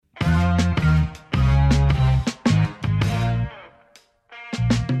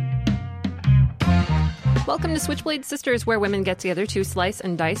Welcome to Switchblade Sisters, where women get together to slice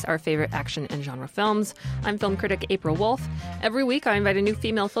and dice our favorite action and genre films. I'm film critic April Wolf. Every week, I invite a new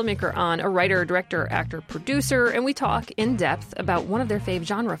female filmmaker on, a writer, director, actor, producer, and we talk in depth about one of their fave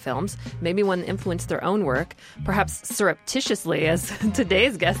genre films, maybe one that influenced their own work, perhaps surreptitiously, as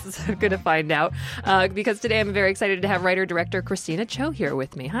today's guest is going to find out, because today I'm very excited to have writer-director Christina Cho here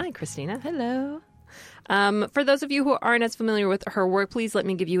with me. Hi, Christina. Hello. For those of you who aren't as familiar with her work, please let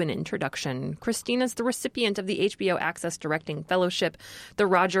me give you an introduction. Christina's the recipient of the HBO Access Directing Fellowship, the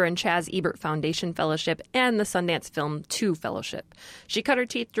Roger and Chaz Ebert Foundation Fellowship, and the Sundance Film 2 Fellowship. She cut her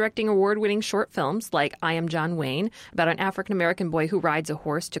teeth directing award-winning short films like I Am John Wayne, about an African-American boy who rides a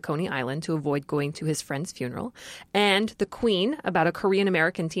horse to Coney Island to avoid going to his friend's funeral, and The Queen, about a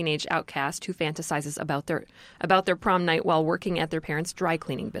Korean-American teenage outcast who fantasizes about their prom night while working at their parents' dry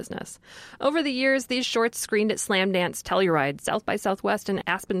cleaning business. Over the years, these shorts screened at Slamdance, Telluride, South by Southwest, and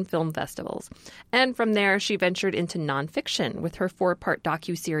Aspen Film Festivals. And from there, she ventured into nonfiction with her 4-part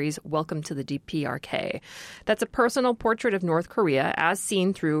docuseries, Welcome to the DPRK. That's a personal portrait of North Korea as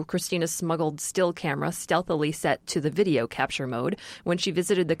seen through Christina's smuggled still camera stealthily set to the video capture mode when she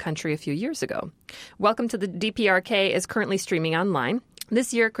visited the country a few years ago. Welcome to the DPRK is currently streaming online.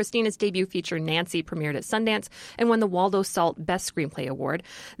 This year, Christina's debut feature, Nancy, premiered at Sundance and won the Waldo Salt Best Screenplay Award,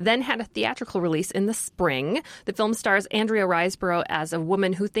 then had a theatrical release in the spring. The film stars Andrea Riseborough as a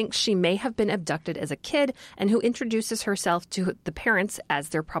woman who thinks she may have been abducted as a kid and who introduces herself to the parents as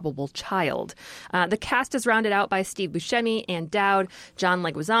their probable child. The cast is rounded out by Steve Buscemi, Ann Dowd, John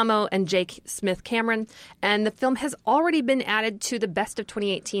Leguizamo, and Jake Smith Cameron, and the film has already been added to the Best of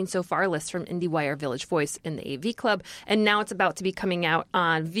 2018 So Far list from IndieWire, Village Voice, and the AV Club, and now it's about to be coming out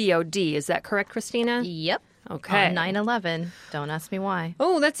on VOD. Is that correct, Christina? Yep. Okay. On 9/11. Don't ask me why.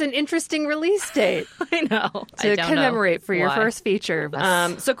 Oh, that's an interesting release date. I know. To commemorate for your why. first feature.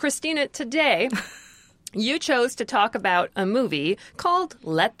 So, Christina, today you chose to talk about a movie called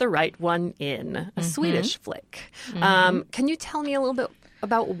Let the Right One In, a Swedish flick. Can you tell me a little bit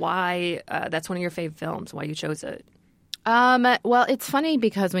about why that's one of your fave films, why you chose it? Well, it's funny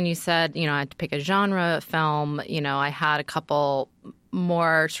because when you said, I had to pick a genre film, I had a couple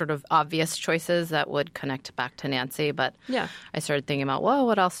more sort of obvious choices that would connect back to Nancy. But yeah, I started thinking about,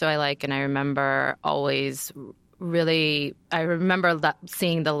 what else do I like? And I remember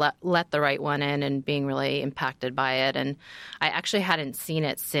seeing the Let the Right One In and being really impacted by it. And I actually hadn't seen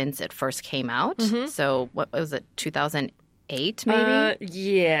it since it first came out. So what was it, 2008 maybe?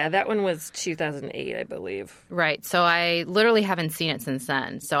 Yeah, that one was 2008, I believe. Right. So I literally haven't seen it since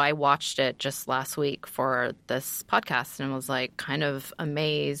then. So I watched it just last week for this podcast and was like kind of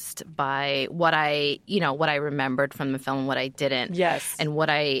amazed by what I remembered from the film and what I didn't. Yes. And what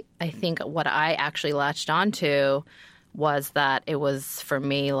I think what I actually latched onto was that it was, for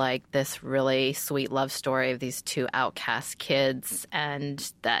me, like this really sweet love story of these two outcast kids,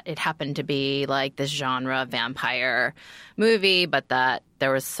 and that it happened to be like this genre vampire movie, but that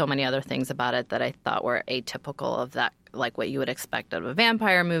there was so many other things about it that I thought were atypical of that, like what you would expect of a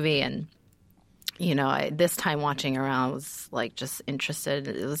vampire movie. And this time watching around was like just interested.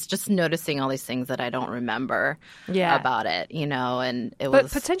 It was just noticing all these things that I don't remember about it, and it was.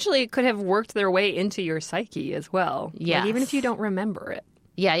 But potentially it could have worked their way into your psyche as well. Yeah. Like, even if you don't remember it.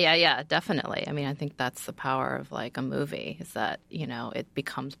 Yeah, definitely. I mean, I think that's the power of like a movie is that, it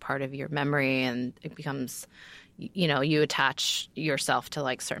becomes part of your memory and it becomes, you attach yourself to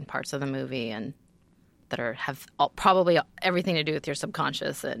like certain parts of the movie and that have probably everything to do with your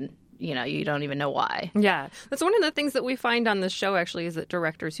subconscious and, you don't even know why. Yeah. That's one of the things that we find on this show, actually, is that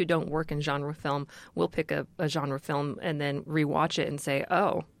directors who don't work in genre film will pick a genre film and then rewatch it and say,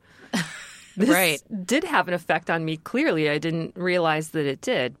 oh, this did have an effect on me. Clearly, I didn't realize that it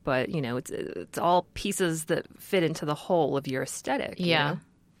did. But, it's all pieces that fit into the whole of your aesthetic. Yeah. You know?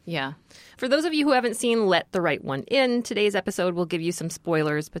 Yeah. For those of you who haven't seen Let the Right One In, today's episode will give you some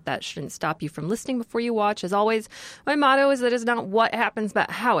spoilers, but that shouldn't stop you from listening before you watch. As always, my motto is that it's not what happens, but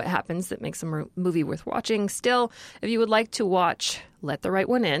how it happens that makes a movie worth watching. Still, if you would like to watch Let the Right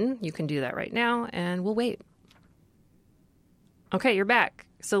One In, you can do that right now, and we'll wait. Okay, you're back.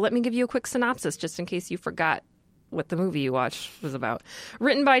 So let me give you a quick synopsis, just in case you forgot what the movie you watched was about.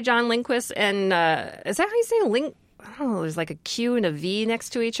 Written by John Lindquist, and is that how you say Link? I don't know, there's like a Q and a V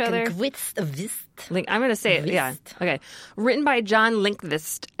next to each other. I'm going to say it. Yeah. Okay. Written by John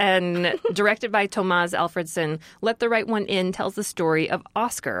Lindquist and directed by Tomas Alfredson, Let the Right One In tells the story of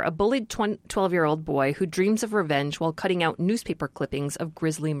Oscar, a bullied 12-year-old boy who dreams of revenge while cutting out newspaper clippings of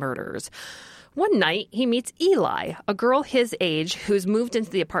grisly murders. One night, he meets Eli, a girl his age who's moved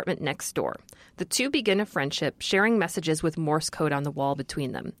into the apartment next door. the two begin a friendship, sharing messages with Morse code on the wall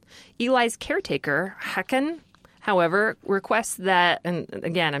between them. Eli's caretaker, Hakan, however, requests that, and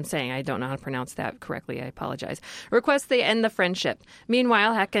again, I'm saying I don't know how to pronounce that correctly, I apologize, requests they end the friendship.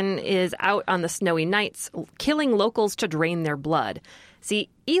 Meanwhile, Hakan is out on the snowy nights, killing locals to drain their blood. See,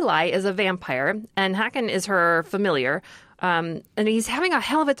 Eli is a vampire, and Hakan is her familiar, and he's having a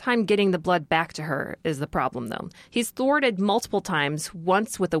hell of a time getting the blood back to her is the problem, though. He's thwarted multiple times,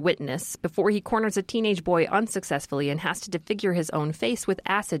 once with a witness, before he corners a teenage boy unsuccessfully and has to disfigure his own face with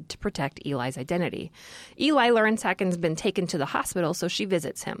acid to protect Eli's identity. Eli learns Hakan's been taken to the hospital, so she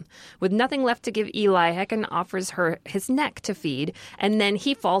visits him. With nothing left to give Eli, Hakan offers her his neck to feed, and then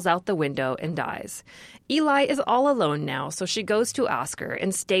he falls out the window and dies. Eli is all alone now, so she goes to Oscar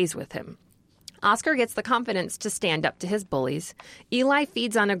and stays with him. Oscar gets the confidence to stand up to his bullies. Eli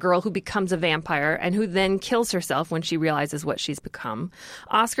feeds on a girl who becomes a vampire and who then kills herself when she realizes what she's become.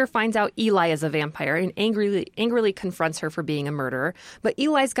 Oscar finds out Eli is a vampire and angrily confronts her for being a murderer. But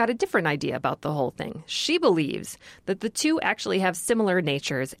Eli's got a different idea about the whole thing. She believes that the two actually have similar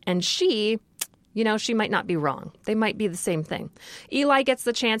natures, and she might not be wrong. They might be the same thing. Eli gets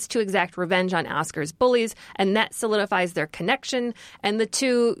the chance to exact revenge on Oscar's bullies, and that solidifies their connection. And the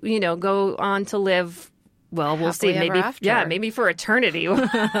two, go on to live, well, we'll see. Maybe for eternity.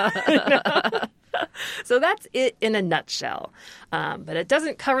 So that's it in a nutshell. But it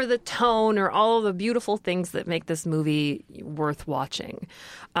doesn't cover the tone or all of the beautiful things that make this movie worth watching.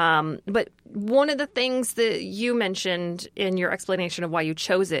 But one of the things that you mentioned in your explanation of why you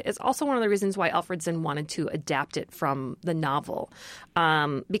chose it is also one of the reasons why Alfred Zinn wanted to adapt it from the novel.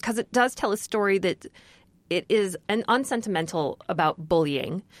 Because it does tell a story that it is an unsentimental about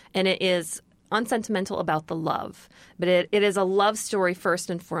bullying, and it is unsentimental about the love. But it is a love story first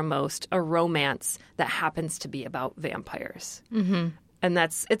and foremost, a romance that happens to be about vampires. Mm-hmm. And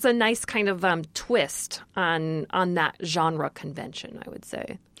it's a nice kind of twist on that genre convention, I would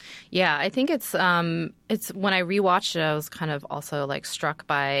say. Yeah, I think it's when I rewatched it, I was kind of also like struck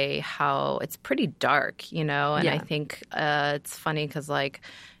by how it's pretty dark, and I think it's funny because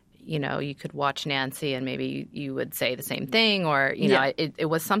you could watch Nancy and maybe you would say the same thing, or it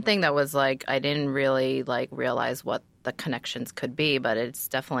was something that was like I didn't really realize what the connections could be, but it's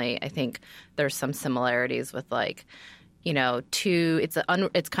definitely, I think there's some similarities with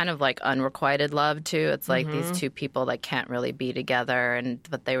it's kind of like unrequited love too. It's like these two people that can't really be together,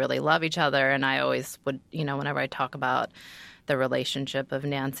 but they really love each other. And I always would, whenever I talk about the relationship of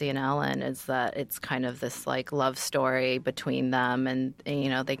Nancy and Ellen, is that it's kind of this love story between them, and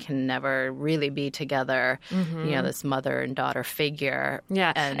they can never really be together. This mother and daughter figure.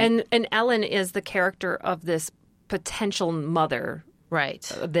 Yeah, and Ellen is the character of this potential mother. Right.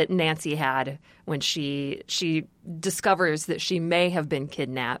 That Nancy had when she discovers that she may have been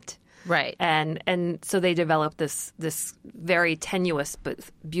kidnapped. Right. And so they develop this very tenuous but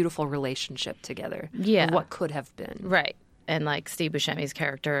beautiful relationship together. Yeah. Of what could have been. Right. And Steve Buscemi's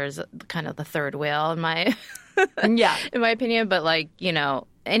character is kind of the third wheel in my in my opinion. But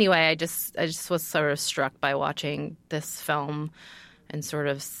anyway, I just was sort of struck by watching this film. And sort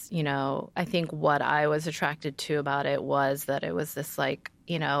of, I think what I was attracted to about it was that it was this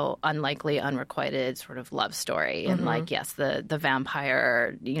unlikely, unrequited sort of love story. Mm-hmm. And yes, the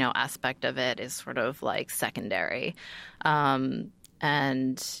vampire, aspect of it is sort of secondary. And,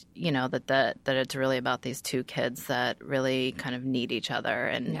 that it's really about these two kids that really kind of need each other.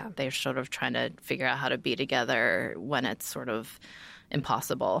 And they're sort of trying to figure out how to be together when it's sort of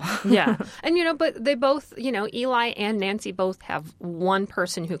impossible. Yeah. And, but they both, Eli and Nancy both have one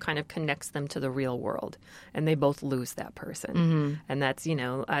person who kind of connects them to the real world, and they both lose that person. Mm-hmm. And that's,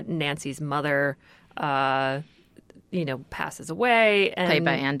 Nancy's mother, passes away. And played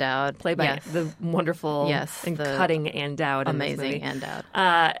by Ann Dowd. Played by the wonderful and cutting Ann Dowd. Amazing Ann Dowd.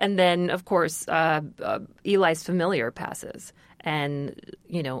 And then, of course, Eli's familiar passes. And,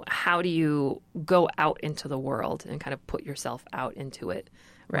 how do you go out into the world and kind of put yourself out into it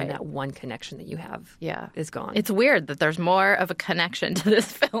when that one connection that you have is gone? It's weird that there's more of a connection to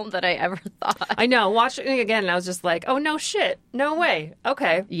this film than I ever thought. I know. Watching it again, I was just like, oh, no shit. No way.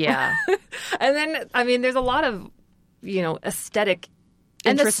 Okay. Yeah. And then, there's a lot of, aesthetic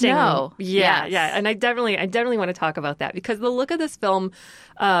and interesting. The snow. Yeah. And I definitely want to talk about that because the look of this film,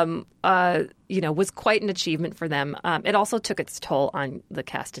 was quite an achievement for them. It also took its toll on the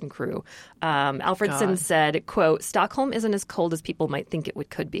cast and crew. Alfredson said, quote, "Stockholm isn't as cold as people might think it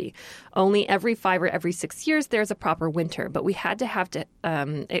could be. Only every 5 or every 6 years there's a proper winter, but we had to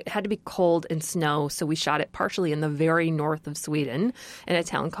it had to be cold and snow, so we shot it partially in the very north of Sweden in a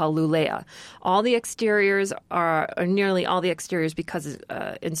town called Luleå. All the exteriors or nearly all the exteriors, because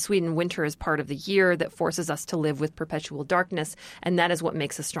in Sweden winter is part of the year that forces us to live with perpetual darkness, and that is what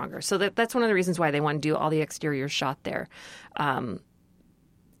makes us stronger." So that's one of the reasons why they want to do all the exteriors shot there.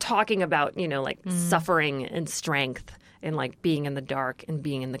 Talking about, suffering and strength and like being in the dark and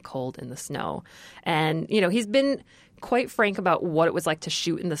being in the cold and the snow. And, he's been quite frank about what it was like to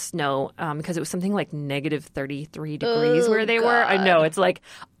shoot in the snow because it was something like negative 33 degrees where they were. I know, it's like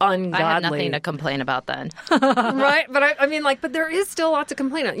ungodly. I have nothing to complain about then. Right? But but there is still a lot to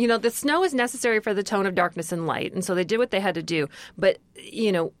complain on. The snow is necessary for the tone of darkness and light. And so they did what they had to do. But,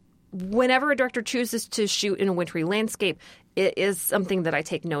 whenever a director chooses to shoot in a wintry landscape, it is something that I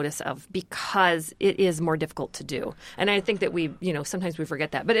take notice of because it is more difficult to do. And I think that sometimes we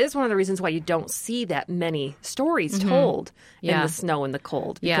forget that. But it is one of the reasons why you don't see that many stories told in the snow and the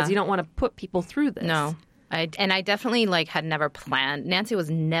cold, because you don't want to put people through this. No. I definitely had never planned. Nancy was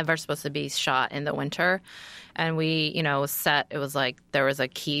never supposed to be shot in the winter. And we, set, it was like there was a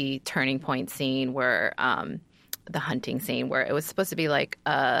key turning point scene where the hunting scene where it was supposed to be like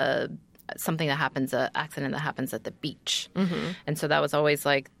something that happens, an accident that happens at the beach. Mm-hmm. And so that was always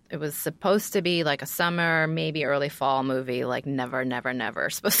like, it was supposed to be like a summer, maybe early fall movie, like never, never, never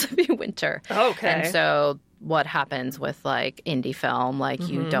supposed to be winter. Okay. And so what happens with like indie film, like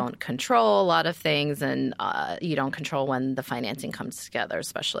you don't control a lot of things, and you don't control when the financing comes together,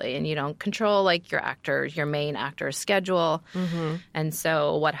 especially, and you don't control like your main actor's schedule. Mm-hmm. And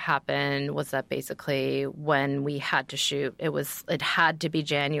so what happened was that basically when we had to shoot, it had to be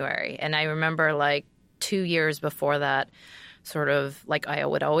January. And I remember like 2 years before that, sort of like I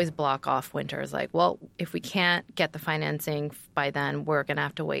would always block off winters, like, well, if we can't get the financing by then, we're going to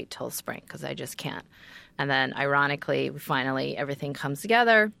have to wait till spring because I just can't. And then ironically, finally everything comes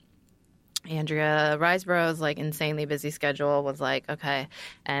together. Andrea Riseborough's like insanely busy schedule was like, okay.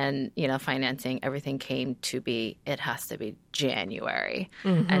 And, financing, everything came to be, it has to be January.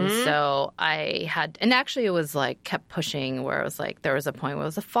 Mm-hmm. And so and actually it was like kept pushing where it was like, there was a point where it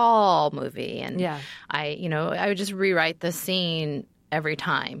was a fall movie. And I would just rewrite the scene every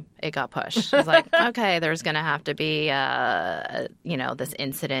time it got pushed. It was like, okay, there's going to have to be, this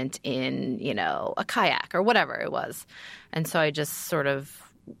incident in, a kayak or whatever it was. And so I just sort of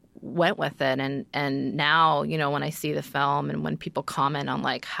went with it. And now, when I see the film and when people comment on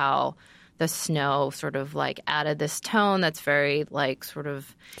like how the snow sort of like added this tone that's very like sort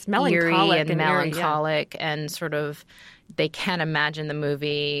of eerie and melancholic and sort of they can't imagine the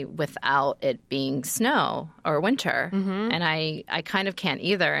movie without it being snow or winter. Mm-hmm. And I kind of can't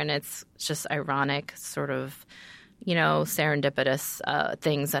either. And it's just ironic sort of, serendipitous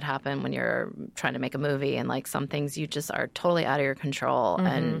things that happen when you're trying to make a movie. And like some things you just are totally out of your control. Mm-hmm.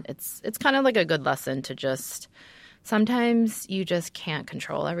 And it's kind of like a good lesson to just sometimes you just can't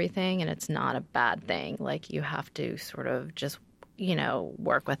control everything. And it's not a bad thing. Like you have to sort of just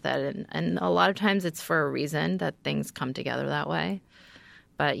work with it. And a lot of times it's for a reason that things come together that way.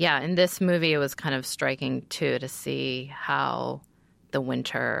 But yeah, in this movie, it was kind of striking too to see how the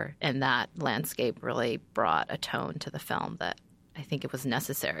winter and that landscape really brought a tone to the film that I think it was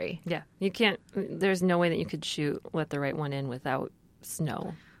necessary. Yeah. There's no way that you could shoot Let the Right One In without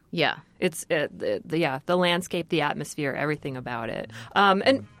snow. Yeah. It's the landscape, the atmosphere, everything about it.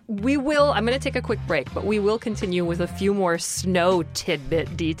 And I'm going to take a quick break, but we will continue with a few more snow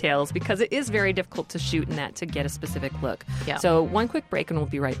tidbit details because it is very difficult to shoot in that to get a specific look. Yeah. So one quick break and we'll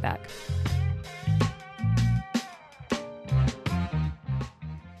be right back.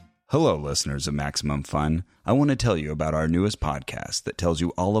 Hello, listeners of Maximum Fun. I want to tell you about our newest podcast that tells you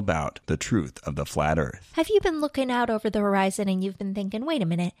all about the truth of the flat Earth. Have you been looking out over the horizon and you've been thinking, wait a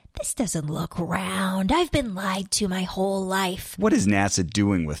minute, this doesn't look round. I've been lied to my whole life. What is NASA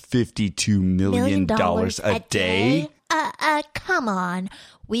doing with $52 million a day? Come on.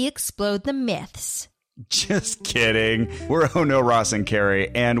 We explode the myths. Just kidding. We're Ono, Ross, and Carrie,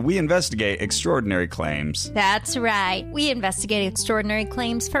 and we investigate extraordinary claims. That's right. We investigate extraordinary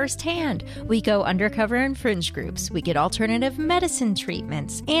claims firsthand. We go undercover in fringe groups. We get alternative medicine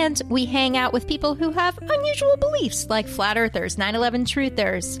treatments. And we hang out with people who have unusual beliefs, like flat earthers, 9/11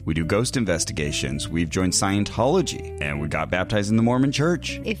 truthers. We do ghost investigations. We've joined Scientology, and we got baptized in the Mormon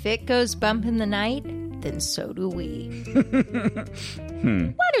Church. If it goes bump in the night, then so do we.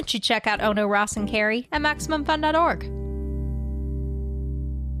 Why don't you check out Ono, Ross, and Carrie at MaximumFun.org?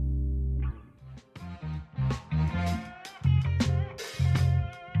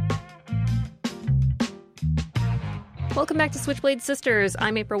 Welcome back to Switchblade Sisters.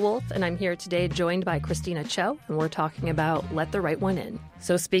 I'm April Wolf, and I'm here today joined by Christina Cho, and we're talking about Let the Right One In.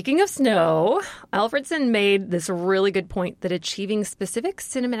 So speaking of snow, Alfredson made this really good point that achieving specific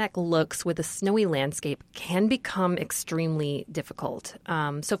cinematic looks with a snowy landscape can become extremely difficult.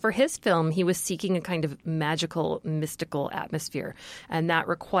 So for his film, he was seeking a kind of magical, mystical atmosphere, and that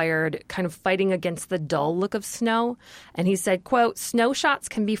required kind of fighting against the dull look of snow. And he said, quote, "Snow shots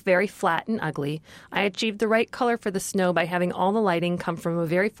can be very flat and ugly. I achieved the right color for the snow by having all the lighting come from a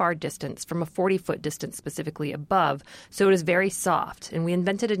very far distance, from a 40-foot distance specifically above, so it is very soft. And we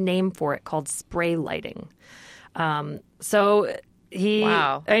invented a name for it called spray lighting." So he,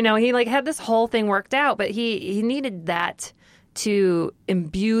 Wow. I know, he like had this whole thing worked out, but he needed that to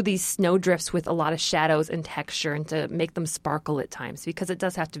imbue these snowdrifts with a lot of shadows and texture and to make them sparkle at times, because it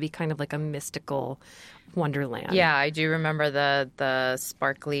does have to be kind of like a mystical wonderland. Yeah, I do remember the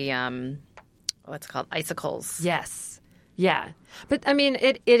sparkly, what's it called, icicles. Yes. Yeah. But I mean,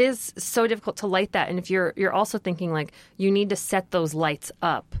 it is so difficult to light that. And if you're also thinking like you need to set those lights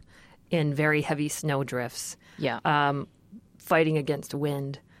up in very heavy snowdrifts, Yeah. fighting against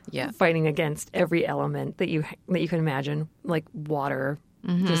wind, Yeah. fighting against every element that you can imagine, like water,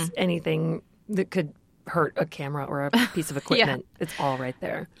 just anything that could hurt a camera or a piece of equipment. It's all right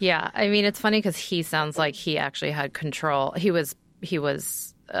there. Yeah, I mean, it's funny because he sounds like he actually had control. It was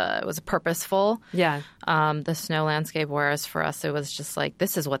purposeful. Yeah. The snow landscape, whereas for us, it was just like,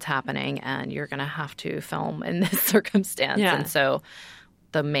 this is what's happening, and you're going to have to film in this circumstance. Yeah. And so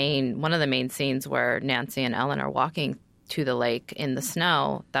one of the main scenes where Nancy and Ellen are walking to the lake in the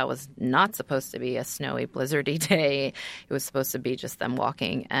snow, that was not supposed to be a snowy, blizzardy day. It was supposed to be just them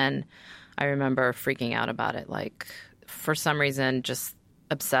walking. And I remember freaking out about it, like, for some reason, just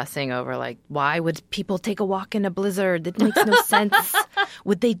obsessing over, like, why would people take a walk in a blizzard? It makes no sense.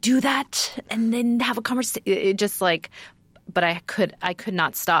 Would they do that and then have a conversation? It just like, but I could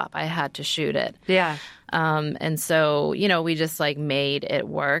not stop. I had to shoot it. Yeah. And so, we just like made it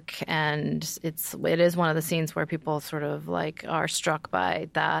work. And it is one of the scenes where people sort of like are struck by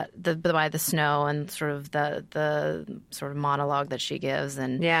by the snow and sort of the sort of monologue that she gives.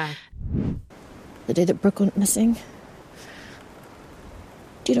 And Yeah. The day that Brooke went missing,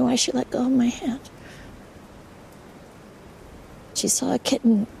 do you know why she let go of my hand? She saw a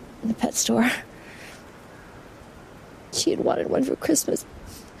kitten in the pet store. She had wanted one for Christmas.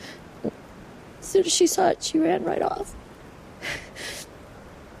 As soon as she saw it, she ran right off.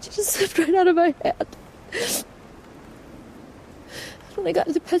 She just slipped right out of my hand. When I got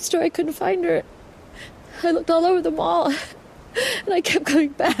to the pet store, I couldn't find her. I looked all over the mall, and I kept going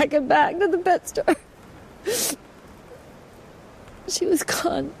back and back to the pet store. She was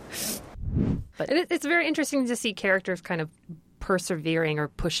gone. But it's very interesting to see characters kind of persevering or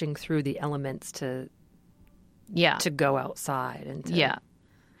pushing through the elements to go outside and to... Yeah.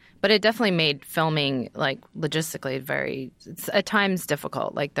 But it definitely made filming, like, logistically it's at times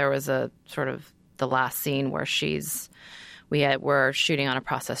difficult. Like, there was a sort of the last scene where we're shooting on a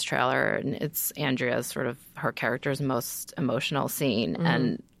process trailer, and it's Andrea's sort of her character's most emotional scene. Mm-hmm.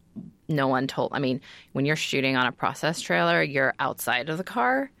 And no one told, I mean, when you're shooting on a process trailer, you're outside of the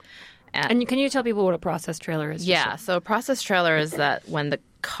car. And can you tell people what a process trailer is? Yeah, so a process trailer is that when the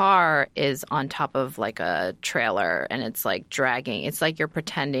car is on top of like a trailer and it's like dragging, it's like you're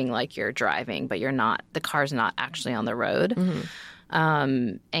pretending like you're driving, but you're not. The car's not actually on the road.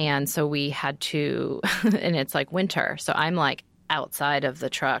 Mm-hmm. And so we had to, and it's like winter. So I'm like outside of the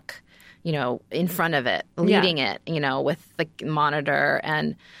truck, in front of it, leading it, with the monitor.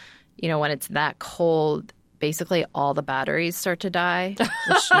 And, when it's that cold, basically all the batteries start to die,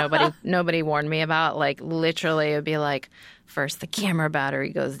 which nobody warned me about. Like, literally, it would be like, first the camera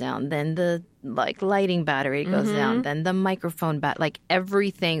battery goes down, then the lighting battery goes down, then the microphone like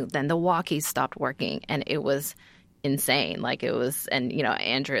everything, then the walkies stopped working, and it was insane. Like, it was, and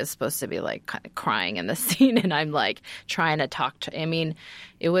Andrea is supposed to be like kind of crying in the scene, and I'm like trying to talk to. I mean,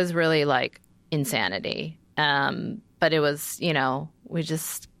 it was really like insanity. But it was, we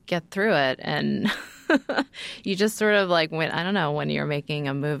just get through it, and you just sort of like when you're making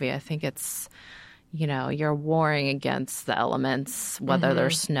a movie, I think it's, you're warring against the elements, whether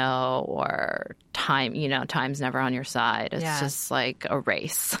there's snow or time, time's never on your side. It's just like a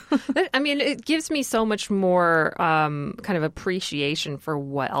race. I mean, it gives me so much more kind of appreciation for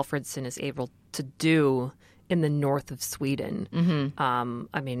what Alfredson is able to do in the north of Sweden. Mm-hmm.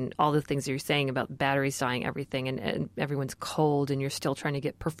 I mean, all the things you're saying about batteries dying, everything, and everyone's cold, and you're still trying to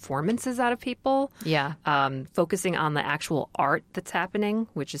get performances out of people. Yeah. Focusing on the actual art that's happening,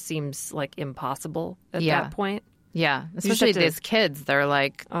 which just seems like impossible at that point. Yeah. Especially these kids. They're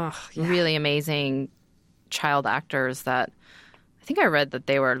like really amazing child actors that I think I read that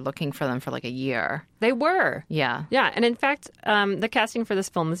they were looking for them for like a year. They were. Yeah. Yeah. And in fact, the casting for this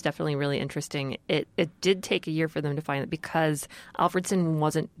film is definitely really interesting. It did take a year for them to find it because Alfredson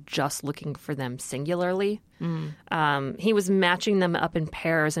wasn't just looking for them singularly. He was matching them up in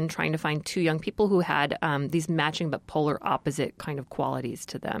pairs and trying to find two young people who had these matching but polar opposite kind of qualities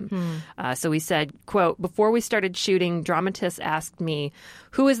to them. So he said, quote, "Before we started shooting, dramatists asked me,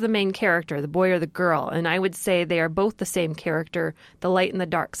 who is the main character, the boy or the girl? And I would say they are both the same character, the light and the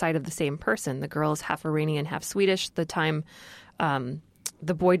dark side of the same person. The girl is half Iranian, half Swedish.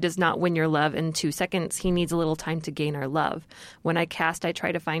 The boy does not win your love in 2 seconds. He needs a little time to gain our love. When I cast, I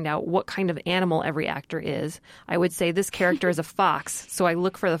try to find out what kind of animal every actor is. I would say this character is a fox, so I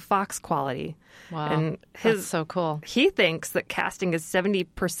look for the fox quality." Wow. And that's so cool. He thinks that casting is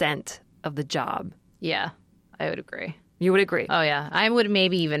 70% of the job. Yeah, I would agree. You would agree? Oh, yeah. I would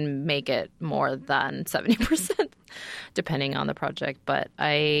maybe even make it more than 70%, depending on the project. But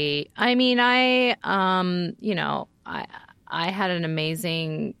I had an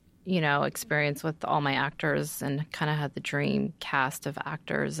amazing, experience with all my actors and kind of had the dream cast of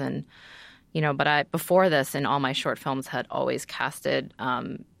actors. And, but before this, in all my short films, had always casted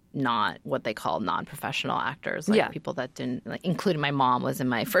not what they call non-professional actors, people that didn't, including my mom was in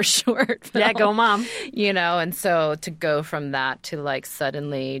my first short film. Yeah, go mom. And so to go from that to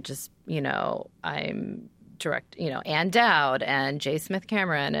suddenly just, I'm direct, Ann Dowd and J. Smith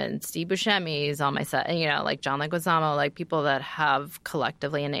Cameron and Steve Buscemi is on my set, and, John Leguizamo, people that have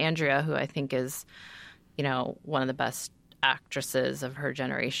collectively, and Andrea, who I think is, one of the best actresses of her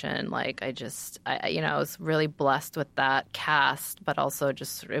generation. I was really blessed with that cast, but also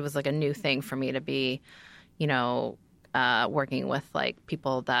just, it was a new thing for me to be, working with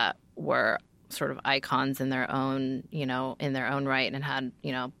people that were sort of icons in their own, in their own right, and had,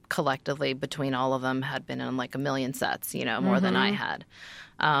 collectively between all of them had been on a million sets, more than I had.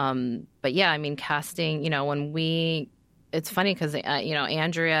 But yeah, casting, it's funny because,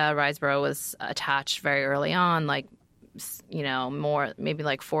 Andrea Riseborough was attached very early on, more, maybe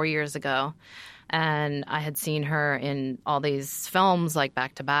 4 years ago. And I had seen her in all these films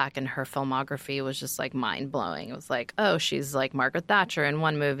back to back, and her filmography was just mind blowing. It was she's Margaret Thatcher in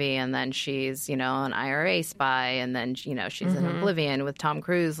one movie, and then she's, an IRA spy, and then, she's in Oblivion with Tom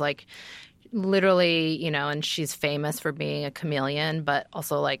Cruise, literally, and she's famous for being a chameleon, but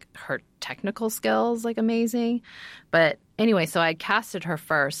also her technical skills, amazing. But anyway, so I casted her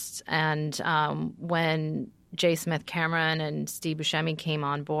first, and when J. Smith Cameron and Steve Buscemi came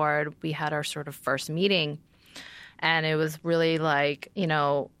on board, we had our sort of first meeting. And it was really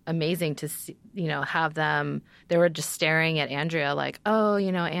amazing to see, have them. They were just staring at Andrea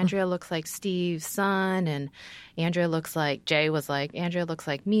Andrea looks like Steve's son. And Andrea looks like, Jay was Andrea looks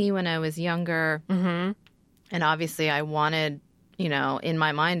like me when I was younger. Mm-hmm. And obviously I wanted, in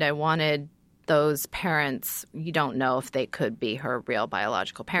my mind, I wanted those parents. You don't know if they could be her real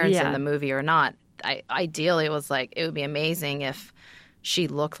biological parents in the movie or not. Ideally, it was it would be amazing if she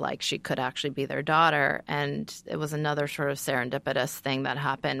looked like she could actually be their daughter. And it was another sort of serendipitous thing that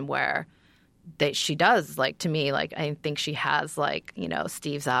happened where she does, to me, I think she has,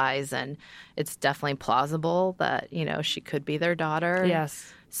 Steve's eyes, and it's definitely plausible that, she could be their daughter.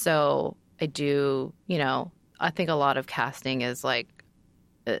 Yes. So I do, I think a lot of casting is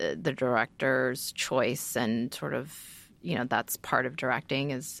the director's choice, and sort of, that's part of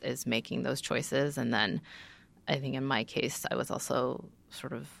directing is making those choices. And then I think in my case, I was also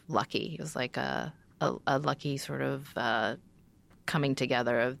sort of lucky. It was a lucky sort of coming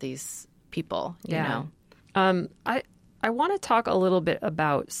together of these people, you know. I want to talk a little bit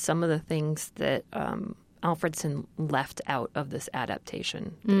about some of the things that Alfredson left out of this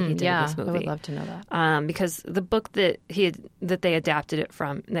adaptation that he did of this movie. I would love to know that. Because the book that they adapted it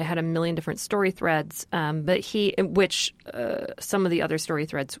from, they had a million different story threads, but some of the other story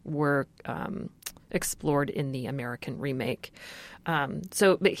threads were explored in the American remake.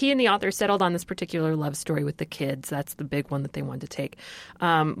 But he and the author settled on this particular love story with the kids. That's the big one that they wanted to take.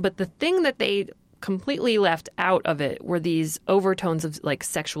 But the thing that they completely left out of it were these overtones of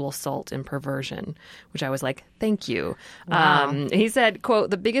sexual assault and perversion, which I was thank you. Wow. He said,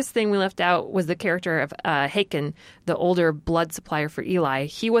 quote, "The biggest thing we left out was the character of Haken, the older blood supplier for Eli.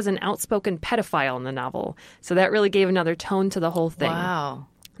 He was an outspoken pedophile in the novel. So that really gave another tone to the whole thing." Wow.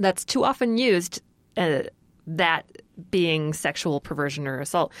 That's too often used, that being sexual perversion or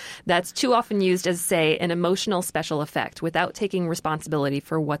assault, that's too often used as, say, an emotional special effect without taking responsibility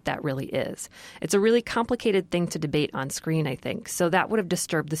for what that really is. It's a really complicated thing to debate on screen, I think. So that would have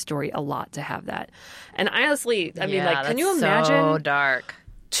disturbed the story a lot to have that. And I honestly, can you imagine? So dark.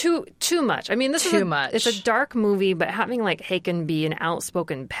 Too much. I mean, Too much. It's a dark movie, but having like Haken be an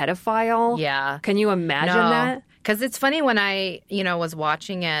outspoken pedophile. Yeah. Can you imagine that? Because it's funny when I, was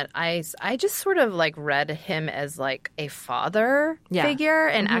watching it, I just sort of like read him as like a father figure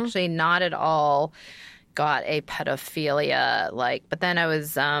and actually not at all got a pedophilia but then I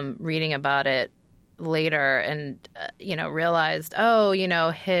was reading about it later and realized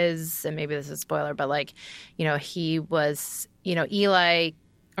his, and maybe this is a spoiler, but he was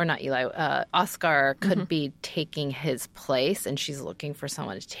Oscar could be taking his place, and she's looking for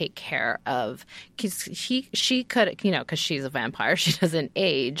someone to take care of, because she could, because she's a vampire, she doesn't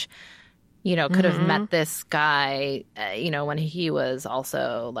age, could have met this guy, when he was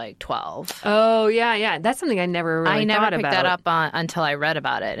also like 12. Oh, yeah. That's something I never really thought about. I never picked that up until I read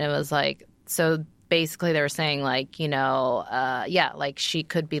about it. And it was like, so basically they were saying she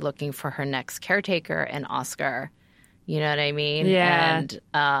could be looking for her next caretaker and Oscar. You know what I mean? Yeah.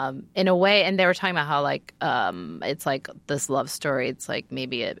 And in a way, and they were talking about how it's like this love story. It's like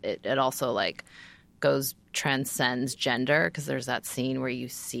maybe it also like transcends gender, because there's that scene where you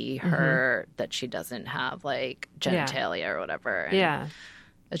see her that she doesn't have like genitalia or whatever. And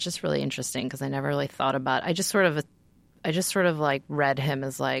it's just really interesting because I never really thought about it. I just sort of like read him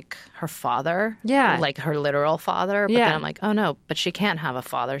as like her father. Yeah. Like her literal father. But then I'm like, oh no, but she can't have a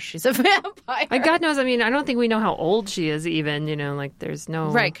father. She's a vampire. God knows. I mean, I don't think we know how old she is even, there's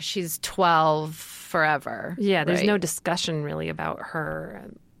no. Right, because she's 12 forever. Yeah, there's right? no discussion really about her.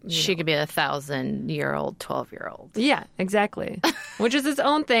 She could be a 1,000-year-old, 12-year-old. Yeah, exactly. Which is its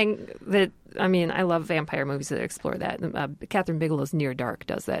own thing that, I mean, I love vampire movies that explore that. Catherine Bigelow's Near Dark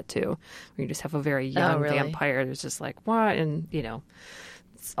does that too, where you just have a very young vampire who's just like, what? And,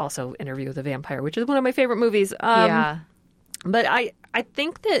 it's also Interview with a Vampire, which is one of my favorite movies. Yeah. But I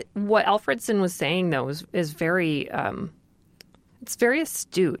think that what Alfredson was saying, though, is very, it's very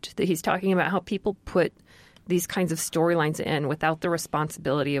astute, that he's talking about how people put these kinds of storylines in without the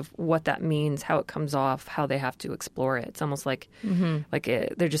responsibility of what that means, how it comes off, how they have to explore it. It's almost like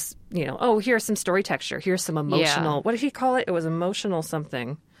they're just, here's some story texture, here's some emotional, what did he call it? It was emotional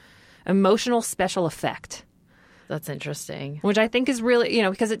something. Emotional special effect. That's interesting. Which I think is really,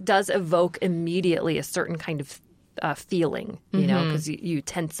 because it does evoke immediately a certain kind of feeling, because you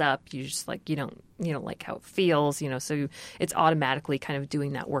tense up, you just like, you don't like how it feels, so it's automatically kind of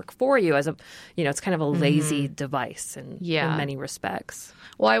doing that work for you as a, it's kind of a lazy device in many respects.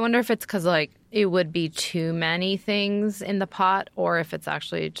 Well, I wonder if it's because like it would be too many things in the pot, or if it's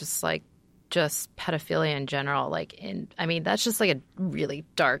actually just pedophilia in general. I mean, that's just like a really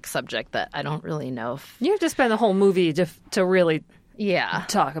dark subject that I don't really know if you have to spend the whole movie to really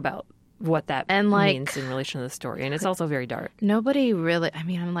talk about what that means in relation to the story. And it's also very dark. Nobody really, I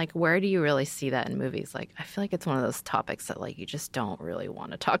mean, I'm like, where do you really see that in movies? Like, I feel like it's one of those topics that like you just don't really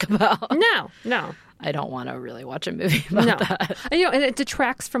want to talk about. No. I don't want to really watch a movie about that. And it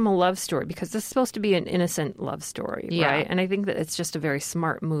detracts from a love story, because this is supposed to be an innocent love story, right? And I think that it's just a very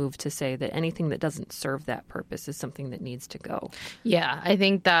smart move to say that anything that doesn't serve that purpose is something that needs to go. Yeah, I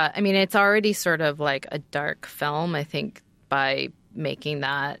think that, I mean, it's already sort of like a dark film. I think by making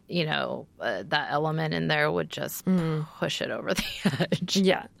that, that element in there would just push it over the edge.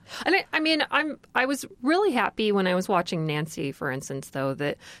 Yeah. And I was really happy when I was watching Nancy, for instance, though,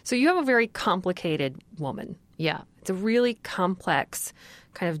 so you have a very complicated woman. Yeah. It's a really complex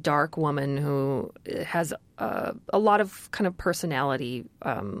kind of dark woman who has a lot of kind of personality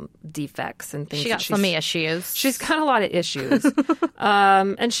defects and things. She got some issues. She's got a lot of issues.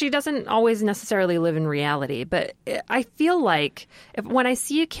 And she doesn't always necessarily live in reality. But I feel like when I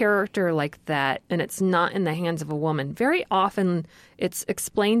see a character like that and it's not in the hands of a woman, very often it's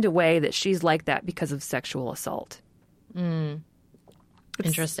explained away that she's like that because of sexual assault.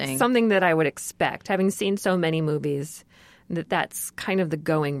 Interesting. Something that I would expect, having seen so many movies, that's kind of the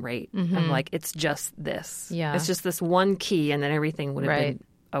going rate. I'm like, it's just this. Yeah. It's just this one key, and then everything would have been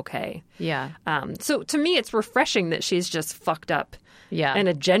okay. Yeah. So to me, it's refreshing that she's just fucked up in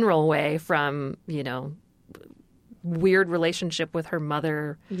a general way from, weird relationship with her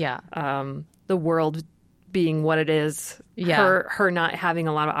mother. Yeah. The world being what it is. Yeah. Her not having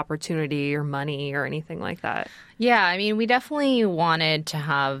a lot of opportunity or money or anything like that. Yeah, I mean, we definitely wanted to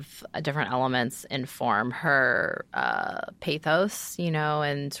have different elements inform her pathos,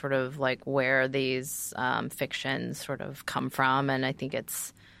 and sort of like where these fictions sort of come from. And I think it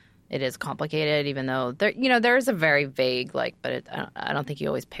is complicated, even though there is a very vague, but I don't think you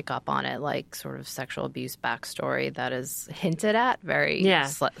always pick up on it, like sort of sexual abuse backstory that is hinted at very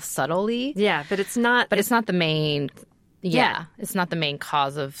subtly. Yeah, but it's not. But it's not the main. Yeah, it's not the main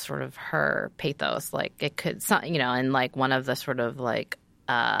cause of sort of her pathos. Like it could, and like one of the sort of like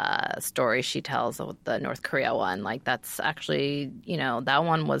story she tells, the North Korea one. Like, that's actually, that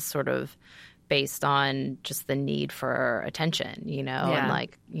one was sort of based on just the need for attention, and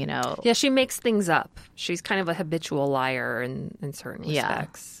like, Yeah, she makes things up. She's kind of a habitual liar in certain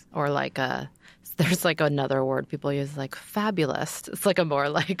respects. Or like there's like another word people use, like fabulous. It's like a more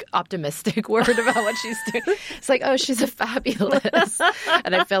like optimistic word about what she's doing. It's like, oh, she's a fabulous.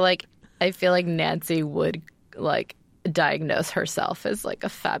 And I feel like Nancy would like diagnose herself as like a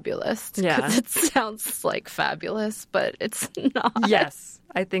fabulist. Because it sounds like fabulous, but it's not. Yes.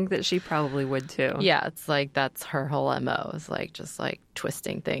 I think that she probably would too. Yeah, it's like that's her whole MO, is like just like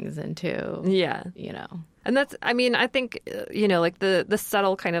twisting things into, And that's, I mean, I think, like the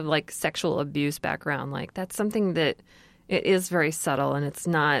subtle kind of like sexual abuse background, like that's something that it is very subtle and it's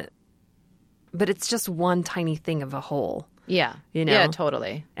not, but it's just one tiny thing of a whole. Yeah. Yeah,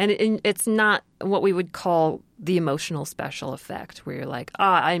 totally. And it's not what we would call the emotional special effect, where you're like,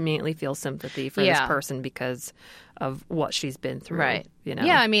 I immediately feel sympathy for this person because of what she's been through. Right.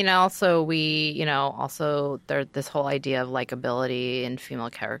 Yeah, I mean, also there's this whole idea of likability in female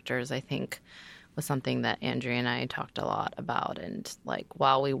characters, I think, was something that Andrea and I talked a lot about. And like,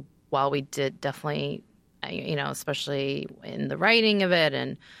 while we did definitely, especially in the writing of it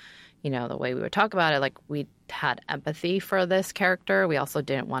and, the way we would talk about it, like we had empathy for this character. We also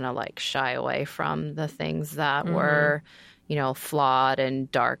didn't want to like shy away from the things that were, flawed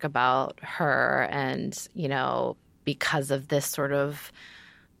and dark about her. And, because of this sort of,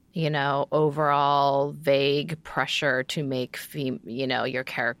 overall vague pressure to make, your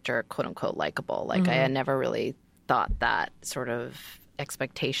character quote unquote likable. Like I had never really thought that sort of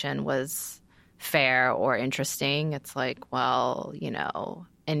expectation was fair or interesting. It's like, well,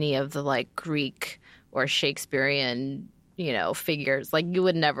 any of the like Greek or Shakespearean, figures, like you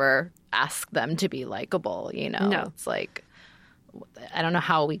would never ask them to be likable, No. It's like, I don't know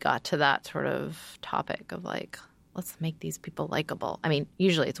how we got to that sort of topic of like, let's make these people likable. I mean,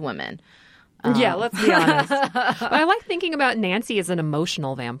 usually it's women. Yeah, let's be honest. But I like thinking about Nancy as an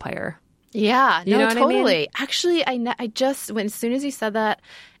emotional vampire. Yeah, You know what I mean? totally. Actually, I just, as soon as you said that,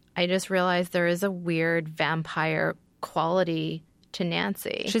 I just realized there is a weird vampire quality to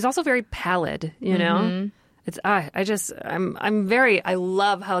Nancy. She's also very pallid, It's I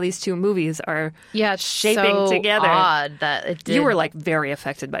love how these two movies are it's shaping so together. Odd that it did. You were like very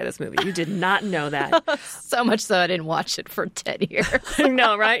affected by this movie. You did not know that. So much so I didn't watch it for 10 years. I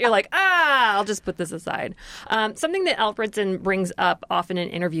know, right? You're like, I'll just put this aside. Something that Alfredson brings up often in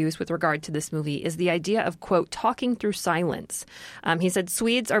interviews with regard to this movie is the idea of, quote, talking through silence. He said,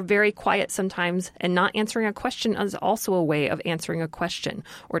 Swedes are very quiet sometimes, and not answering a question is also a way of answering a question,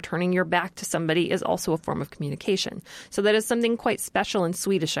 or turning your back to somebody is also a form of communication. So that is something quite special in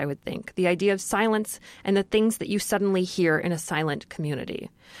Swedish, I would think. The idea of silence and the things that you suddenly hear in a silent community.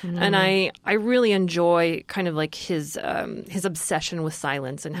 And I really enjoy kind of like his obsession with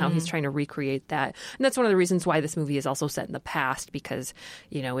silence and how he's trying to recreate that. And that's one of the reasons why this movie is also set in the past, because,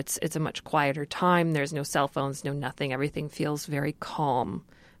 it's a much quieter time. There's no cell phones, no nothing. Everything feels very calm,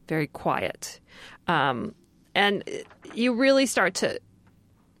 very quiet. And you really start to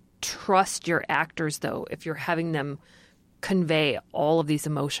trust your actors, though, if you're having them convey all of these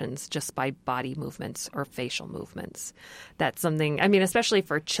emotions just by body movements or facial movements. That's something, I mean, especially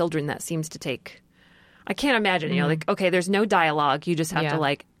for children, that seems to take, I can't imagine, like, okay, there's no dialogue. You just have to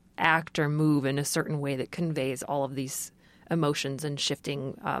like act or move in a certain way that conveys all of these emotions and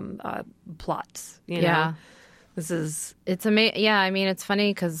shifting plots, know? It's amazing. Yeah, I mean, it's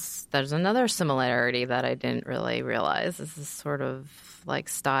funny because there's another similarity that I didn't really realize. This is sort of like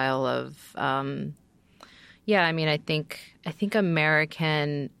style of, I mean, I think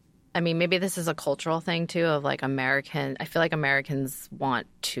American, I mean, maybe this is a cultural thing too of like I feel like Americans want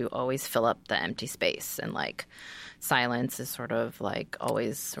to always fill up the empty space, and like silence is sort of like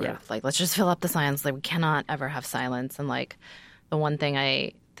always sort of like, let's just fill up the silence. Like we cannot ever have silence. And like the one thing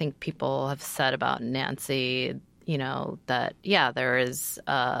I think people have said about Nancy, that there is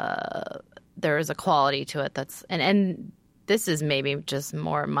a quality to it that's and this is maybe just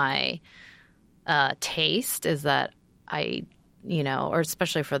more my taste, is that I, or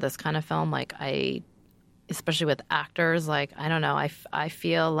especially for this kind of film, like especially with actors, like I don't know, I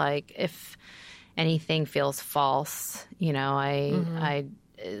feel like if anything feels false,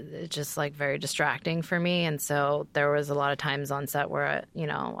 it's just like very distracting for me. And so there was a lot of times on set where,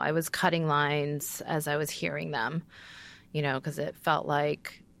 I was cutting lines as I was hearing them, because it felt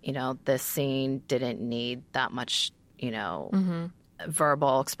like, this scene didn't need that much,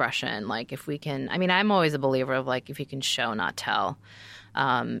 verbal expression. Like if we can, I mean, I'm always a believer of like, if you can show, not tell.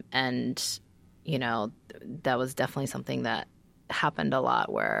 And, that was definitely something that happened a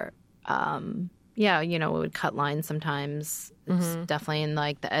lot where, we would cut lines sometimes. It's definitely in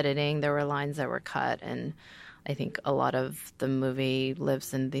like the editing, there were lines that were cut, and I think a lot of the movie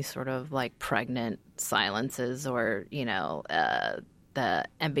lives in these sort of like pregnant silences or, the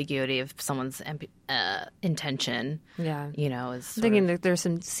ambiguity of someone's intention. Yeah. Is I'm thinking that there's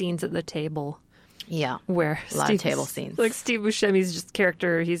some scenes at the table. Yeah. Where a lot of table scenes. Like Steve Buscemi's just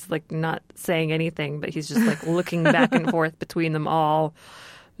character, he's like not saying anything, but he's just like looking back and forth between them all.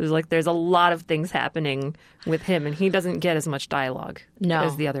 There's a lot of things happening with him, and he doesn't get as much dialogue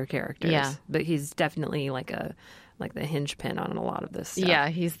as the other characters. Yeah. But he's definitely like the hinge pin on a lot of this stuff. Yeah,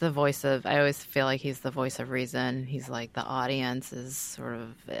 he's the voice of, I always feel like he's the voice of reason. He's like the audience's sort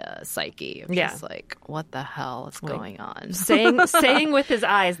of psyche. Just like, what the hell is going on? Saying with his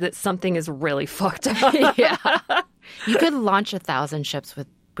eyes that something is really fucked up. Yeah. You could launch 1,000 ships with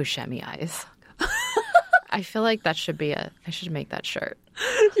Buscemi eyes. I feel like that should be I should make that shirt.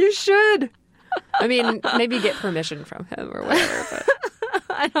 You should. I mean, maybe get permission from him or whatever, but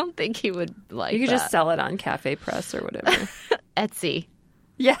I don't think he would like you could that. just sell it on Cafe Press or whatever. Etsy.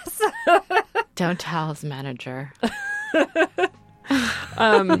 Yes. Don't tell his manager.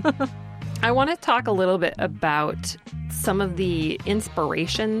 I want to talk a little bit about some of the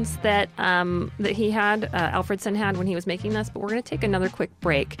inspirations that he had, Alfredson had when he was making this, but we're going to take another quick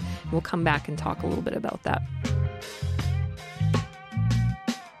break. We'll come back and talk a little bit about that.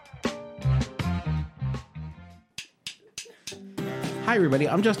 Hi, everybody.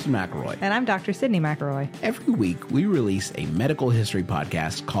 I'm Justin McElroy. And I'm Dr. Sydney McElroy. Every week, we release a medical history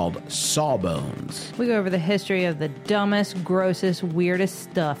podcast called Sawbones. We go over the history of the dumbest, grossest, weirdest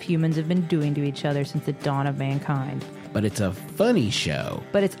stuff humans have been doing to each other since the dawn of mankind. But it's a funny show.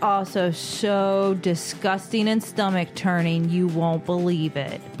 But it's also so disgusting and stomach-turning, you won't believe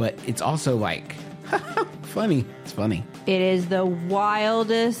it. But it's also like, funny. It's funny. It is the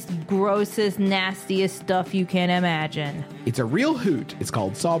wildest, grossest, nastiest stuff you can imagine. It's a real hoot. It's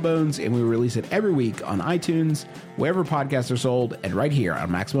called Sawbones, and we release it every week on iTunes, wherever podcasts are sold, and right here on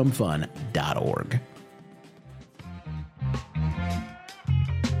MaximumFun.org.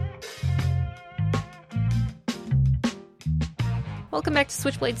 Welcome back to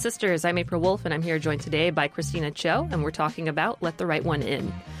Switchblade Sisters. I'm April Wolf, and I'm here joined today by Christina Cho, and we're talking about Let the Right One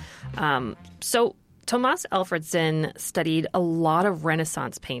In. So Tomas Alfredson studied a lot of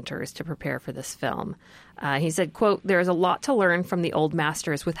Renaissance painters to prepare for this film. He said, quote, "There is a lot to learn from the old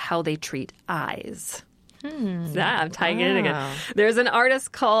masters with how they treat eyes." I'm tying it in again. There's an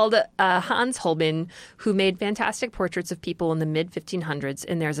artist called Hans Holbein who made fantastic portraits of people in the mid-1500s,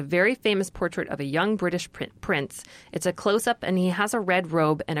 and there's a very famous portrait of a young British prince. It's a close-up, and he has a red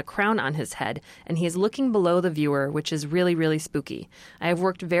robe and a crown on his head, and he is looking below the viewer, which is really, really spooky. I have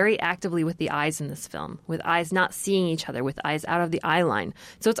worked very actively with the eyes in this film, with eyes not seeing each other, with eyes out of the eye line.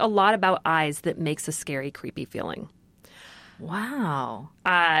 So it's a lot about eyes that makes a scary, creepy feeling. Wow.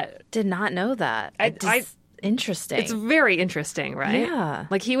 Did not know that. Interesting. It's very interesting, right? Yeah.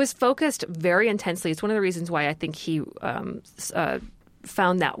 Like, he was focused very intensely. It's one of the reasons why I think he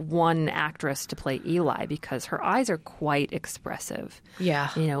found that one actress to play Eli, because her eyes are quite expressive. Yeah.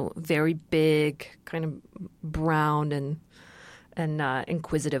 Very big, kind of brown and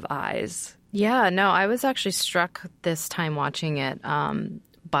inquisitive eyes. Yeah, no, I was actually struck this time watching it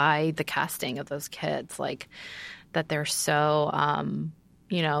by the casting of those kids, like that they're so,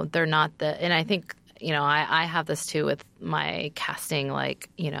 they're not and I think, I have this too with my casting, like,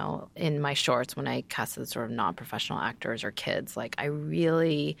 in my shorts when I cast the sort of non-professional actors or kids, like I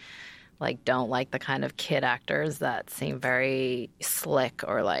really don't like the kind of kid actors that seem very slick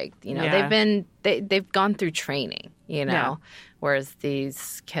or they've gone through training, whereas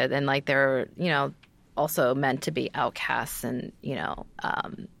these kids and they're, also meant to be outcasts and,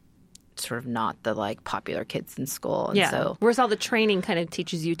 sort of not the popular kids in school. And so, whereas all the training kind of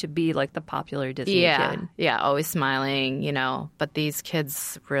teaches you to be like the popular Disney kid. Yeah, always smiling, but these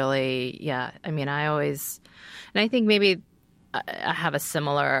kids really, I mean, and I think maybe I have a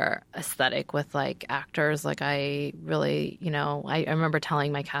similar aesthetic with actors. I really, I remember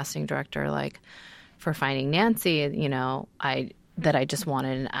telling my casting director, for Finding Nancy, that I just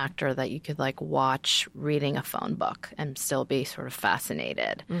wanted an actor that you could watch reading a phone book and still be sort of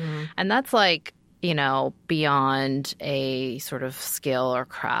fascinated. Mm-hmm. And that's beyond a sort of skill or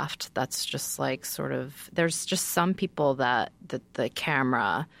craft. That's just there's just some people that the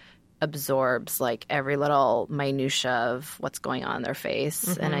camera absorbs every little minutia of what's going on in their face.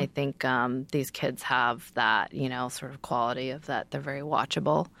 Mm-hmm. And I think these kids have that, sort of quality of that. They're very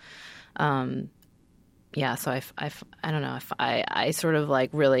watchable. Yeah, so I don't know if I sort of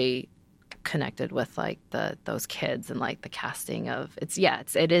really connected with like those kids and like the casting of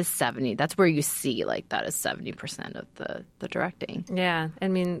it is 70. That's where you see like that is 70% of the directing. Yeah. I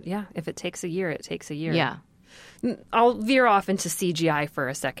mean, yeah, if it takes a year, it takes a year. Yeah. I'll veer off into CGI for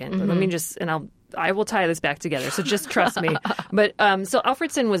a second. But let me just, I will tie this back together, so just trust me. But so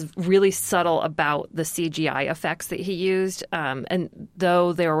Alfredson was really subtle about the CGI effects that he used, and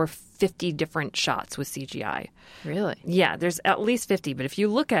though there were 50 different shots with CGI. Really? Yeah, there's at least 50, but if you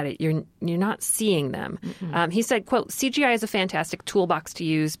look at it, you're not seeing them. He said, quote, CGI is a fantastic toolbox to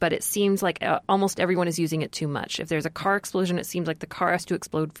use, but it seems like almost everyone is using it too much. If there's a car explosion, it seems like the car has to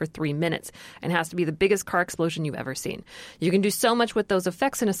explode for 3 minutes and has to be the biggest car explosion you've ever seen. You can do so much with those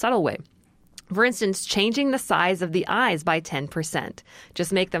effects in a subtle way. For instance, changing the size of the eyes by 10%.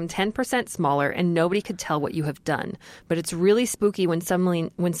 Just make them 10% smaller and nobody could tell what you have done. But it's really spooky when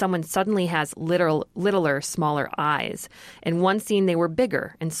someone suddenly has littler, smaller eyes. In one scene, they were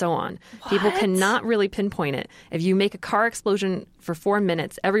bigger, and so on. What? People cannot really pinpoint it. If you make a car explosion for 4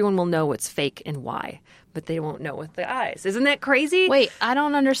 minutes, everyone will know what's fake and why. But they won't know with the eyes. Isn't that crazy? Wait, I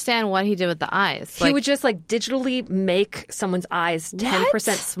don't understand what he did with the eyes. He would just like digitally make someone's eyes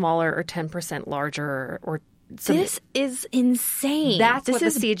 10% smaller or 10% larger or something. This is insane. That's this what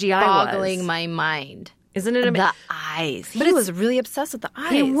is the CGI boggling was. My mind. Isn't it amazing? The eyes. But he was really obsessed with the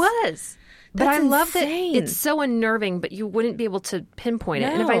eyes. He was. But That's I love insane. that it's so unnerving, but you wouldn't be able to pinpoint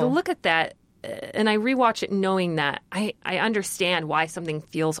it. And if I look at that, and I rewatch it knowing that I understand why something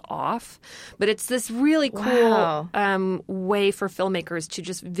feels off, but it's this really cool way for filmmakers to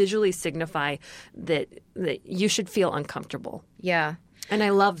just visually signify that you should feel uncomfortable. Yeah. And I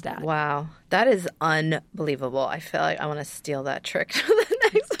love that. Wow. That is unbelievable. I feel like I want to steal that trick for the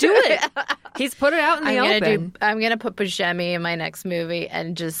next Do it. He's put it out in the open. I'm going to put Buscemi in my next movie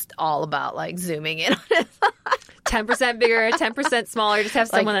and just all about like zooming in on his 10% bigger, 10% smaller. Just have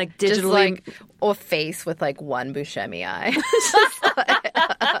someone like digitally. Just like a face with like one Buscemi eye.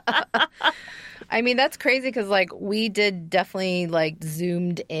 I mean, that's crazy because like we did definitely like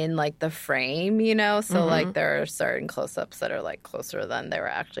zoomed in like the frame, you know? So like there are certain close-ups that are like closer than they were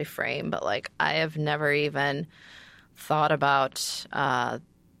actually framed. But like I have never even thought about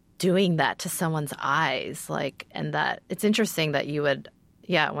doing that to someone's eyes. Like, and that it's interesting that you would,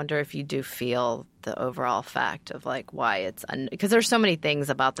 I wonder if you do feel the overall fact of like why it's because there's so many things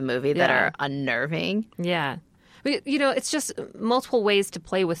about the movie that are unnerving. Yeah. But, you know, it's just multiple ways to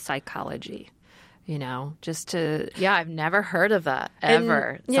play with psychology, you know, just to... Yeah, I've never heard of that,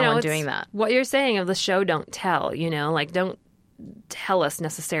 ever, and, someone doing that. What you're saying of the show don't tell, you know, like don't tell us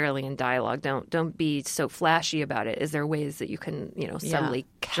necessarily in dialogue. Don't be so flashy about it. Is there ways that you can, you know, subtly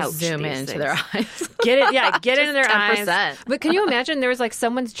couch just zoom these into things? Their eyes? Get into their 10%. eyes. But can you imagine there was like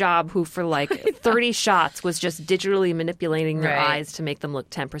someone's job who for like 30 shots was just digitally manipulating their eyes to make them look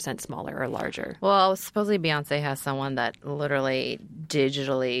 10% smaller or larger? Well, supposedly Beyonce has someone that literally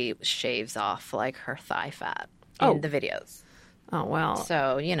digitally shaves off like her thigh fat in the videos. Oh, well.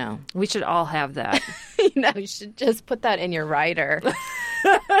 So, you know. We should all have that. You should just put that in your writer.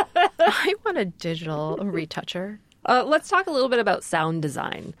 I want a digital retoucher. Let's talk a little bit about sound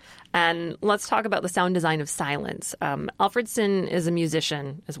design. And let's talk about the sound design of silence. Alfredson is a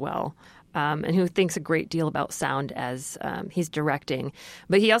musician as well. And who thinks a great deal about sound as he's directing.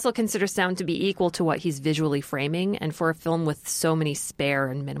 But he also considers sound to be equal to what he's visually framing. And for a film with so many spare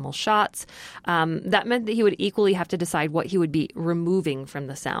and minimal shots, that meant that he would equally have to decide what he would be removing from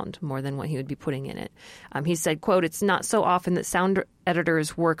the sound more than what he would be putting in it. He said, quote, "It's not so often that sound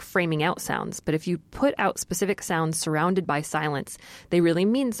editors work framing out sounds, but if you put out specific sounds surrounded by silence, they really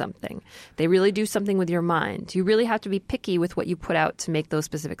mean something. They really do something with your mind. You really have to be picky with what you put out to make those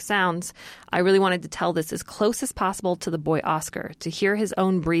specific sounds. I really wanted to tell this as close as possible to the boy Oscar, to hear his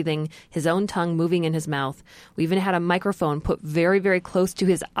own breathing, his own tongue moving in his mouth. We even had a microphone put very, very close to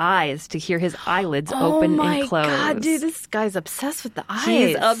his eyes to hear his eyelids open and close." Oh my God, dude, this guy's obsessed with the eyes.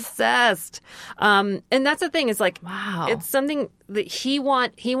 He's obsessed. And that's the thing, is like, wow, it's something that he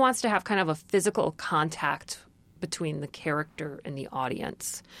wants to have kind of a physical contact between the character and the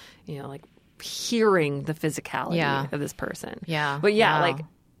audience, you know, like hearing the physicality of this person. Yeah. But wow. like,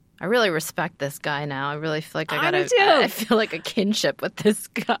 I really respect this guy now. I really feel like I do too. I feel like a kinship with this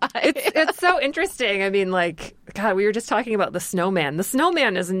guy. It's so interesting. I mean, like, God, we were just talking about The Snowman. The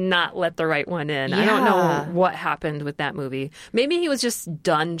Snowman has not let the right one in. I don't know what happened with that movie. Maybe he was just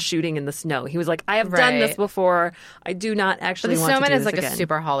done shooting in the snow. He was like, I have done this before. I do not actually want to do this again. The Snowman is like a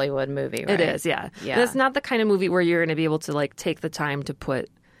super Hollywood movie, right? It is, yeah. And it's not the kind of movie where you're going to be able to like take the time to put...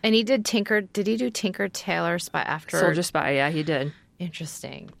 And he did Tinker... Did he do Tinker Tailor Spy after... Soldier Spy, yeah, he did.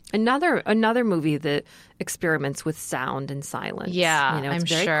 Interesting. Another movie that experiments with sound and silence. Yeah, you know, it's I'm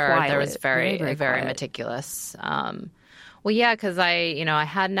very sure quiet, there was very quiet. meticulous. Well, yeah, because I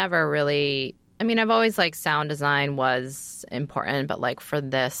had never really. I mean, I've always like sound design was important, but like for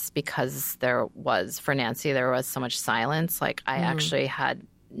this, because for Nancy, there was so much silence. Like I actually had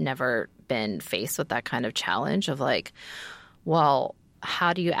never been faced with that kind of challenge of like, well,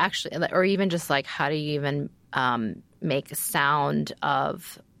 how do you actually, or even just like, how do you even make a sound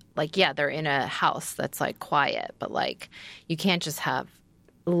of like, yeah, they're in a house that's like quiet, but like you can't just have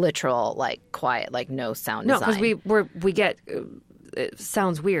literal like quiet, like no sound No, design. because we get it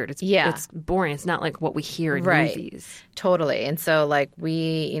sounds weird. It's boring. It's not like what we hear in movies. Totally. And so like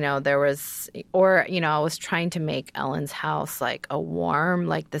there was, or, I was trying to make Ellen's house like a warm,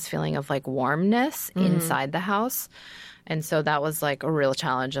 like this feeling of like warmness inside the house. And so that was like a real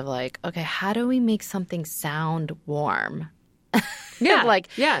challenge of like, okay, how do we make something sound warm?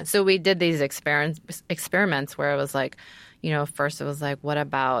 Yeah. So we did these experiments where it was like, first it was like, what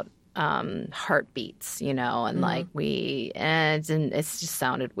about heartbeats, and like it just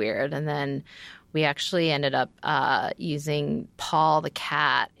sounded weird. And then we actually ended up using Paul the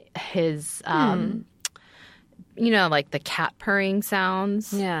cat, his like the cat purring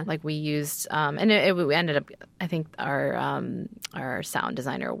sounds. Yeah. Like we used and we ended up, I think our sound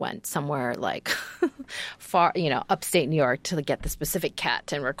designer went somewhere like far, upstate New York to get the specific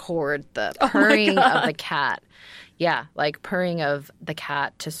cat and record the purring of the cat. Yeah, like purring of the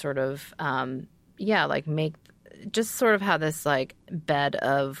cat to sort of, like make just sort of have this like bed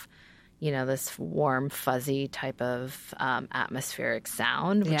of, this warm, fuzzy type of atmospheric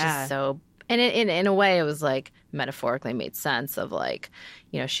sound, which is so. And in a way, it was like metaphorically made sense of like,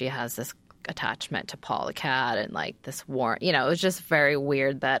 she has this attachment to Paul the cat and like this warm. It was just very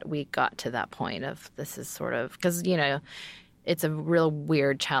weird that we got to that point of this is sort of because it's a real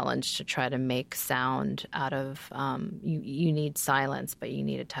weird challenge to try to make sound out of you need silence, but you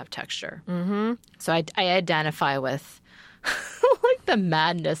need it to have texture. Mm-hmm. So I identify with like the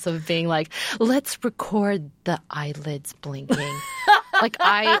madness of being like, let's record the eyelids blinking. Like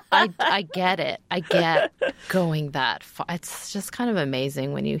I get it. I get going that far. It's just kind of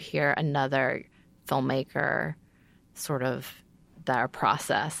amazing when you hear another filmmaker sort of their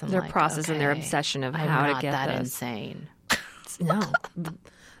process and their process and their obsession of how to get that this. Insane. No.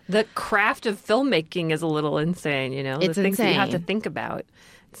 The craft of filmmaking is a little insane, It's the things that you have to insane. think about.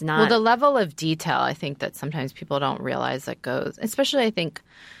 It's not. Well, the level of detail I think that sometimes people don't realize that goes, especially I think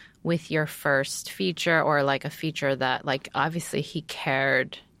with your first feature or like a feature that like obviously he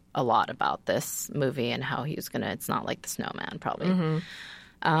cared a lot about this movie and how he was going to, it's not like The Snowman probably.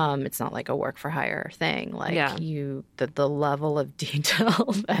 Mm-hmm. It's not like a work for hire thing. Like the level of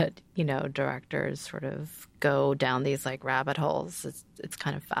detail that, directors sort of go down these like rabbit holes. It's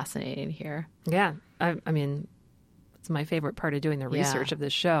kind of fascinating here. Yeah. I mean, it's my favorite part of doing the research of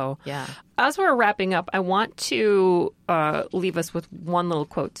this show. Yeah. As we're wrapping up, I want to leave us with one little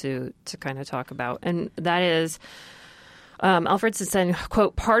quote to kind of talk about. And that is, Alfred said,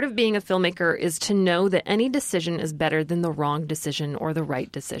 quote, "Part of being a filmmaker is to know that any decision is better than the wrong decision or the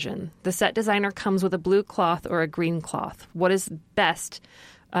right decision. The set designer comes with a blue cloth or a green cloth. What is best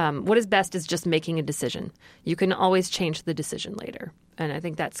is just making a decision. You can always change the decision later." And I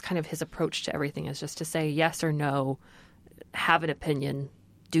think that's kind of his approach to everything, is just to say yes or no, have an opinion,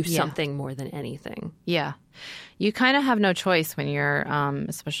 do something more than anything. Yeah. You kind of have no choice when you're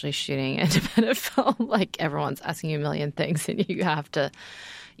especially shooting independent film. Like everyone's asking you a million things and you have to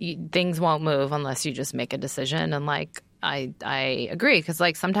things won't move unless you just make a decision. And like I agree, because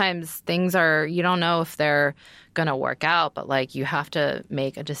like sometimes things are, you don't know if they're going to work out, but like you have to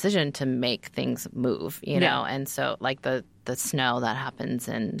make a decision to make things move, you know? And so like the snow that happens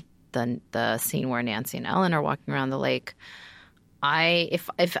in the scene where Nancy and Ellen are walking around the lake, if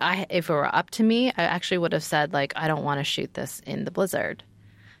it were up to me, I actually would have said like, I don't want to shoot this in the blizzard,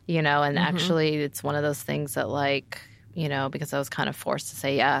 and actually it's one of those things that like, because I was kind of forced to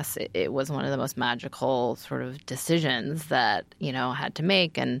say yes, it was one of the most magical sort of decisions that, I had to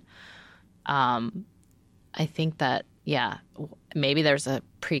make. And I think that, maybe there's a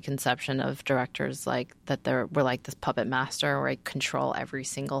preconception of directors like that we're like this puppet master where I control every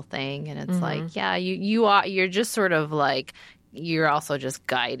single thing. And it's like, you're just sort of like, you're also just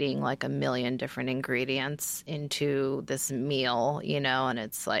guiding like a million different ingredients into this meal, and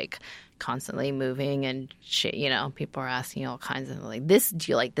it's like constantly moving and shit, people are asking you all kinds of like, do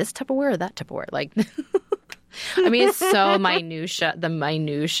you like this Tupperware or that Tupperware? Like, I mean, it's so minutia. The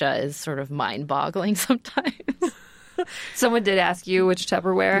minutia is sort of mind-boggling sometimes. Someone did ask you which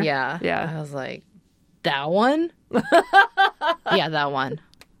Tupperware. Yeah. I was like, that one? Yeah, that one.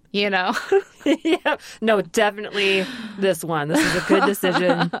 You know? Yeah. No, definitely this one. This is a good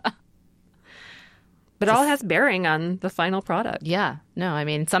decision. But it all has bearing on the final product. Yeah. No, I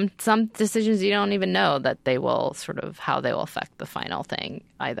mean, some decisions you don't even know that they will sort of how they will affect the final thing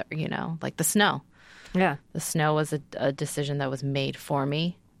either, you know, like the snow. Yeah. The snow was a decision that was made for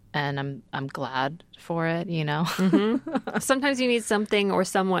me, and I'm glad for it, you know. Mm-hmm. Sometimes you need something or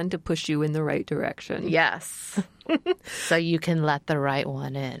someone to push you in the right direction. Yes. So you can let the right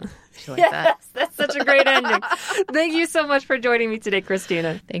one in. Like yes, that. that's such a great ending. Thank you so much for joining me today,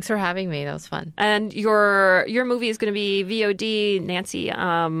 Christina. Thanks for having me. That was fun. And your movie is going to be VOD, Nancy,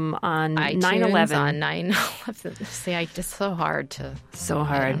 on 9/11. On 9/11. See, it's so hard to. So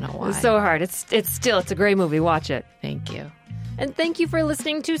hard. I don't know why. It's so hard. It's a great movie. Watch it. Thank you. And thank you for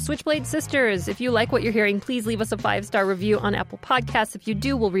listening to Switchblade Sisters. If you like what you're hearing, please leave us a 5-star review on Apple Podcasts. If you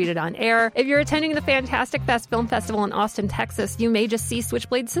do, we'll read it on air. If you're attending the Fantastic Fest Film Festival in Austin, Texas, you may just see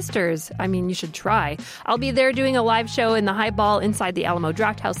Switchblade Sisters. I mean, you should try. I'll be there doing a live show in the High Ball inside the Alamo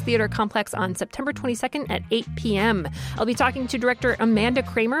Drafthouse Theater Complex on September 22nd at 8 p.m. I'll be talking to director Amanda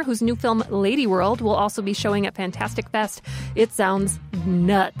Kramer, whose new film Lady World will also be showing at Fantastic Fest. It sounds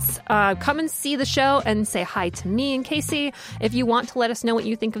nuts. Come and see the show and say hi to me and Casey. If you want to let us know what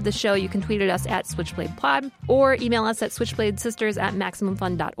you think of the show, you can tweet at us at SwitchbladePod or email us at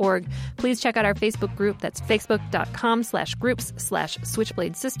switchbladesisters@MaximumFun.org. Please check out our Facebook group. That's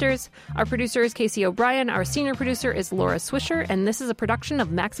facebook.com/groups/SwitchbladeSisters. Our producer is Casey O'Brien. Our senior producer is Laura Swisher. And this is a production of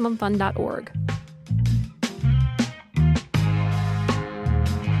MaximumFun.org.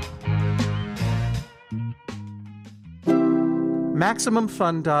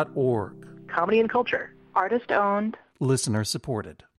 MaximumFun.org. Comedy and culture. Artist owned. Listener supported.